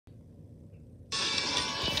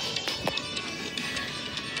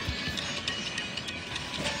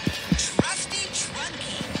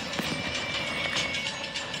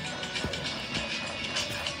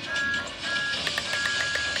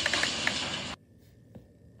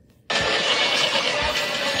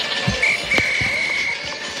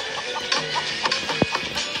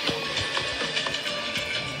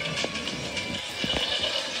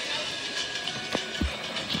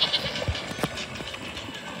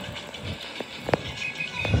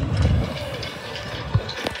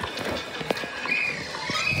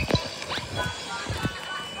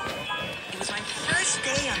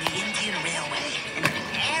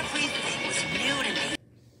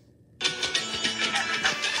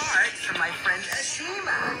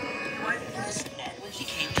Ashima was met when she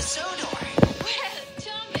came to Sodor. Well,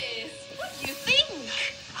 Thomas, what do you think?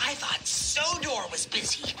 I thought Sodor was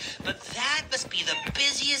busy, but that must be the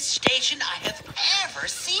busiest station I have ever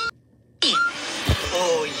seen.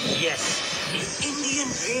 Oh, yes. The Indian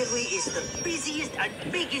Railway is the busiest and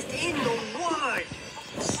biggest in the world.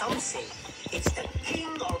 Some say it's the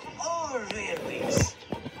king of all railways.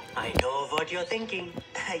 I know what you're thinking.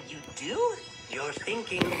 You do? You're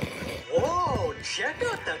thinking, whoa, check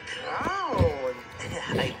out the crown.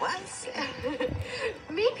 I was.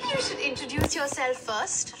 Maybe you should introduce yourself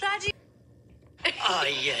first, Rajiv. Ah,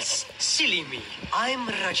 yes. Silly me. I'm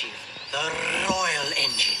Rajiv, the Royal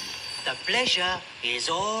Engine. The pleasure is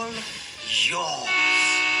all yours.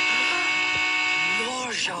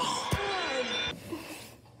 Yours.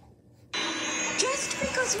 Just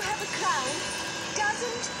because you have a crown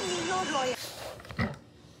doesn't mean you're royal.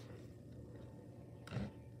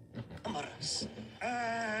 Amorous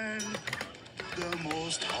and the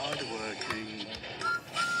most hardworking.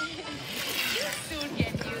 You'll soon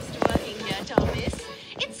get used to working here, Thomas.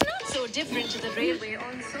 It's not so different to the railway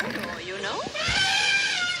on Sodor, you know?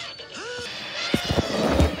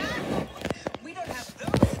 We don't have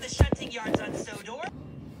those in the shunting yards on Sodor.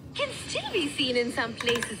 Can still be seen in some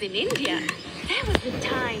places in India. There was a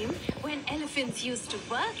time when elephants used to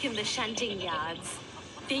work in the shunting yards.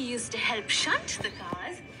 They used to help shunt the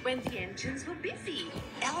cars when the engines were busy.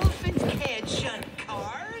 Elephants can't shunt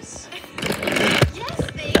cars. Yes,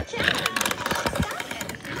 they can. Some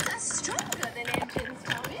elephants are stronger than engines,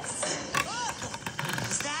 Thomas.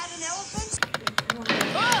 Is that an elephant?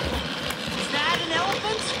 Is that an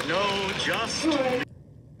elephant? No, just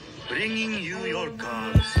bringing you your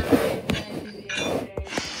cars.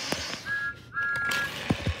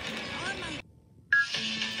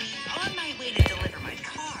 On my way to deliver my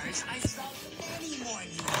cars, I saw many more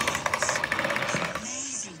new things.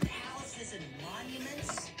 Amazing palaces and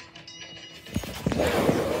monuments.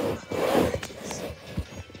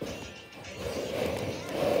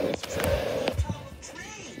 Top of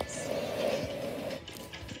trains.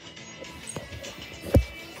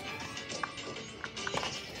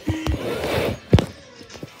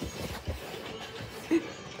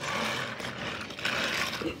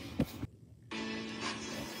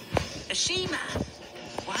 Ashima,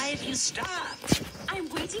 why have you stopped? I'm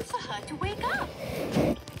waiting for her to wake up.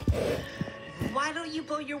 Why don't you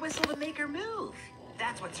blow your whistle to make her move?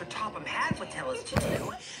 That's what Sir Topham Hatt would tell us to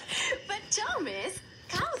do. But Thomas,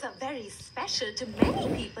 cows are very special to many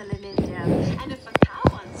people in India. And if a cow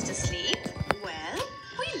wants to sleep, well,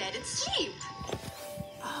 we let it sleep.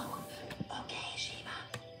 Oh, okay, Ashima.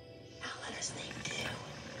 Now let us think too.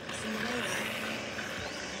 See you later.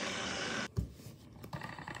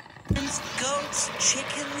 Goats,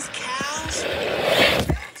 chickens, cows. To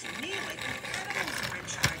me, like the animals were in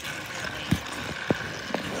charge of the railway.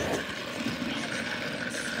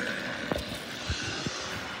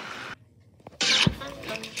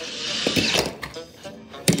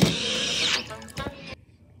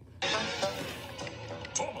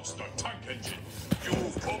 Thomas the Tank Engine,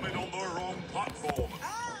 you've come in on the wrong platform.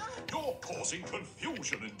 You're causing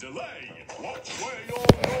confusion and delay. Watch where you're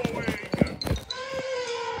going.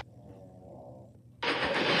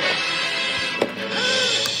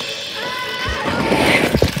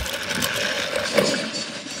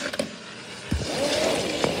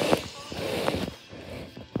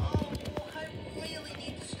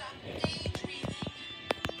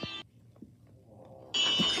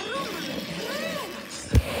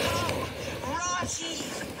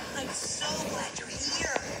 I'm so glad you're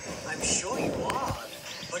here. I'm sure you are.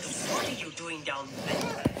 But what are you doing down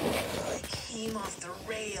there? I came off the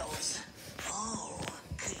rails. Oh,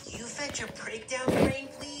 could you fetch a breakdown crane,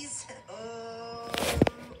 please?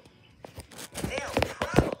 They'll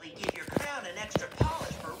probably give your crown an extra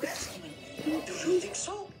polish for rescuing you. Do you think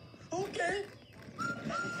so? Okay.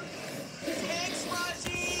 Thanks,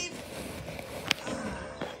 Rajiv!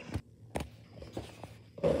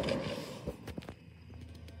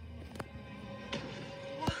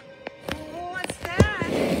 What's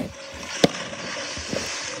that?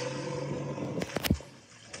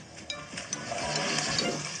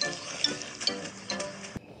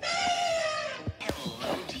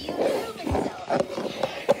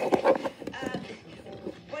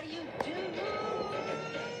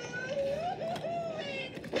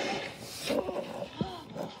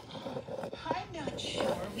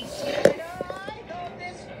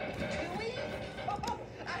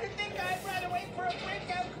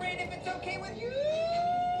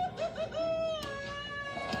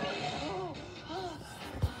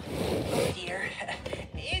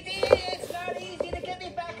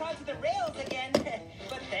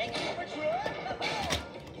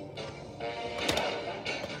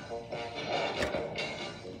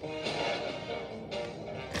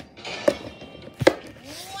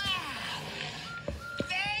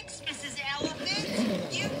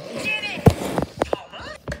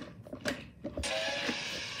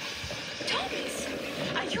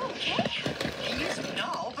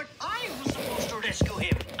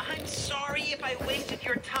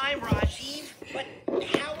 Rajiv. But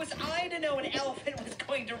how was I to know an elephant was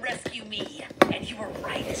going to rescue me? And you were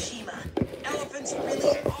right, Ashima. Elephants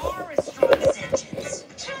really are as strong as engines.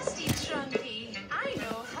 Trusty Trunky. I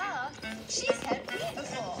know her. She's helped me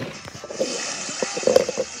before.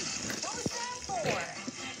 What was that for?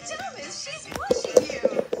 Thomas, she's watching you.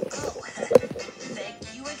 Oh,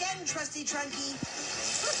 thank you again, Trusty Trunky.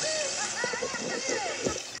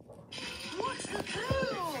 What's the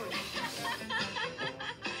code?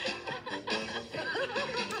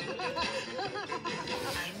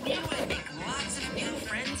 I knew I'd make lots of new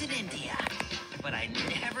friends in India, but I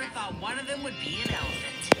never thought one of them would be an